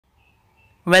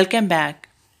Welcome back.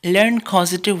 Learn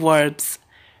causative verbs.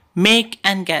 Make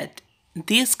and get.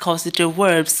 These causative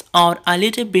verbs are a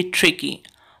little bit tricky,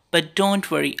 but don't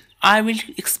worry, I will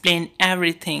explain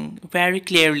everything very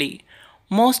clearly.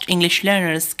 Most English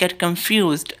learners get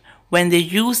confused when they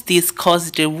use these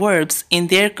causative verbs in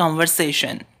their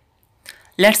conversation.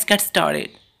 Let's get started.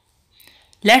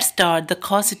 Let's start the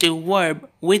causative verb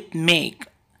with make.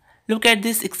 Look at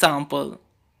this example.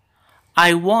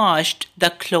 I washed the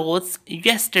clothes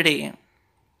yesterday.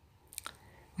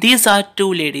 These are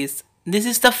two ladies. This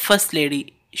is the first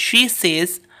lady. She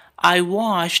says, I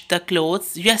washed the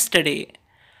clothes yesterday.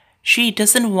 She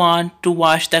doesn't want to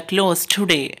wash the clothes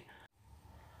today.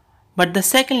 But the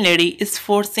second lady is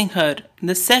forcing her.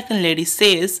 The second lady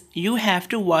says, you have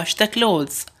to wash the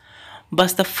clothes.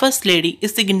 But the first lady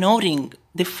is ignoring.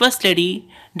 The first lady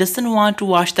doesn't want to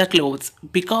wash the clothes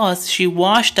because she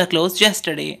washed the clothes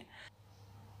yesterday.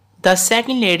 The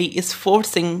second lady is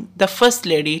forcing the first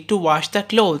lady to wash the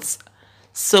clothes.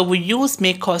 So we use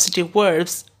make causative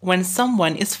verbs when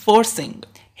someone is forcing.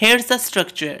 Here's the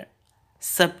structure.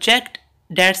 Subject,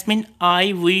 that's mean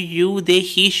I, we, you, they,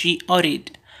 he, she or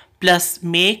it, plus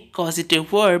make causative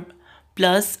verb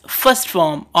plus first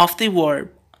form of the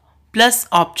verb plus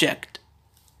object.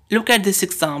 Look at this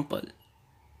example.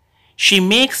 She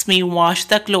makes me wash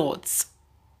the clothes.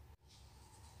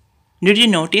 Did you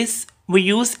notice? We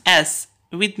use S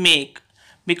with make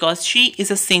because she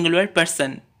is a singular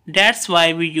person. That's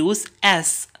why we use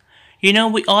S. We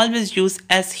always use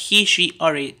S, he, she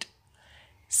or it.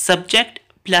 Subject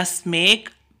plus make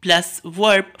plus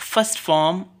verb first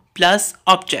form plus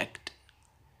object.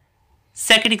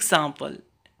 Second example.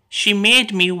 She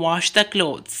made me wash the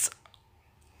clothes.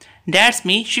 That's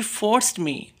me, she forced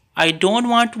me. I don't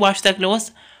want to wash the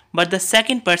clothes, but the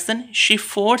second person, she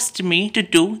forced me to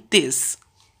do this.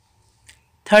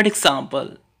 Third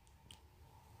example.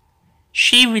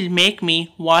 She will make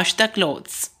me wash the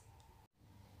clothes.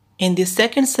 In the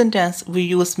second sentence, we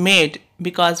use made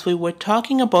because we were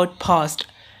talking about past.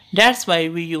 That's why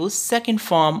we use second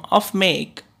form of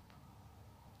make.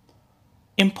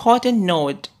 Important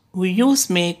note, we use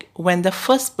make when the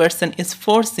first person is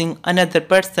forcing another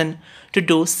person to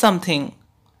do something.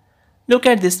 Look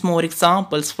at these more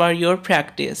examples for your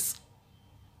practice.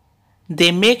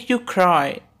 They make you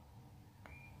cry.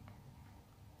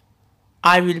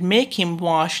 I will make him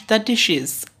wash the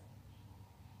dishes.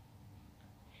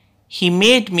 He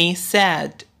made me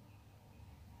sad.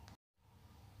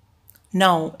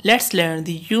 Now let's learn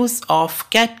the use of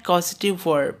get causative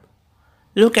verb.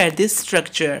 Look at this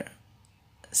structure.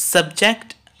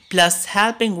 Subject plus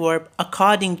helping verb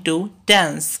according to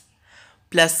tense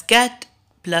plus get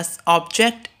plus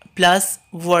object plus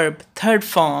verb third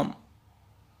form.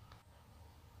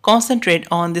 Concentrate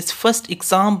on this first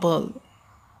example.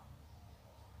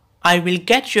 I will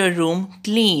get your room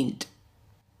cleaned.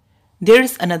 There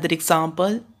is another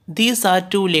example. These are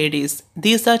two ladies.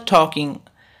 These are talking.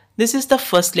 This is the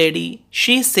first lady.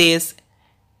 She says,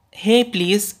 hey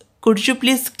please, could you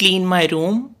please clean my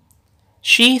room?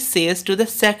 She says to the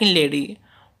second lady.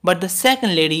 But the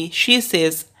second lady, she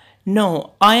says,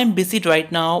 no, I am busy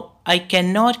right now. I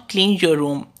cannot clean your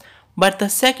room. But the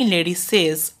second lady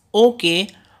says, okay,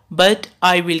 but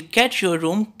I will get your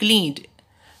room cleaned.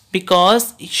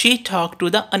 Because she talked to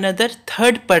the another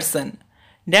third person.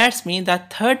 That means the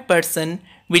third person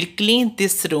will clean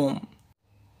this room.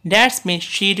 That means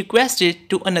she requested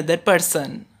to another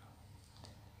person.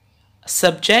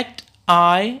 Subject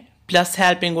I plus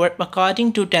helping verb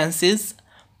according to tenses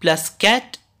plus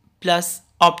get plus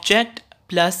object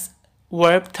plus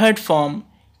verb third form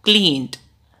cleaned.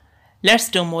 Let's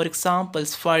do more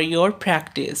examples for your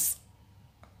practice.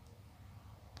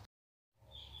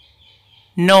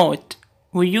 Note,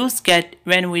 we use get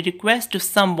when we request to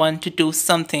someone to do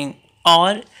something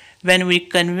or when we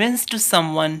convince to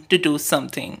someone to do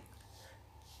something.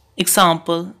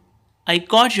 Example, I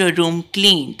got your room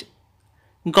cleaned.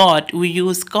 Got, we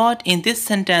use got in this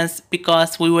sentence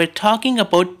because we were talking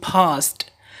about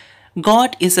past.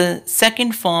 Got is a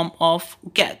second form of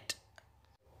get.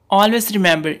 Always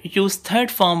remember, use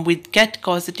third form with get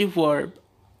causative verb.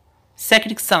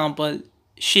 Second example,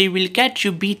 she will get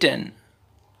you beaten.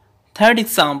 Third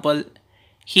example,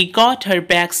 he got her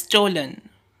bag stolen.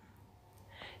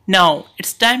 Now,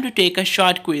 it's time to take a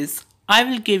short quiz. I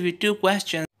will give you 2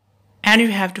 questions and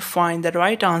you have to find the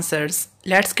right answers.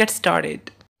 Let's get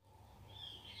started.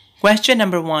 Question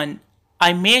number 1.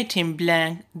 I made him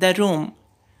blank the room.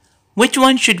 Which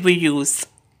one should we use?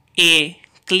 A.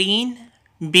 Clean.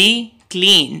 B.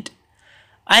 Cleaned.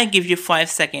 I give you 5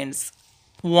 seconds.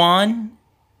 1,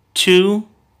 2,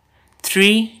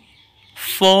 3,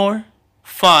 4,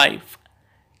 5.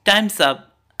 Time's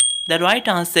up. The right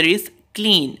answer is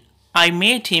clean. I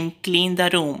made him clean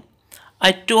the room.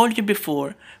 I told you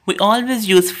before, we always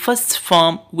use first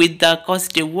form with the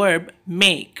causative verb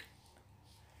make.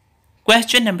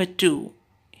 Question number 2.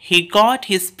 He got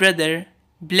his brother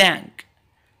blank.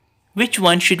 Which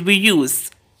one should we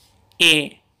use?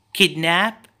 A.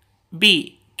 Kidnap.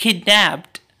 B.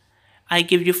 Kidnapped. I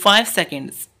give you 5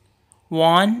 seconds.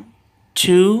 1,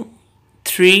 2,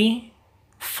 3,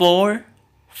 4,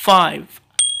 5.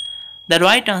 The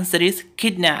right answer is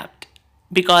kidnapped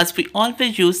because we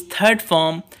always use third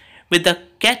form with the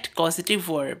get causative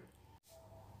verb.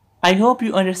 I hope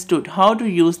you understood how to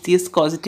use these causative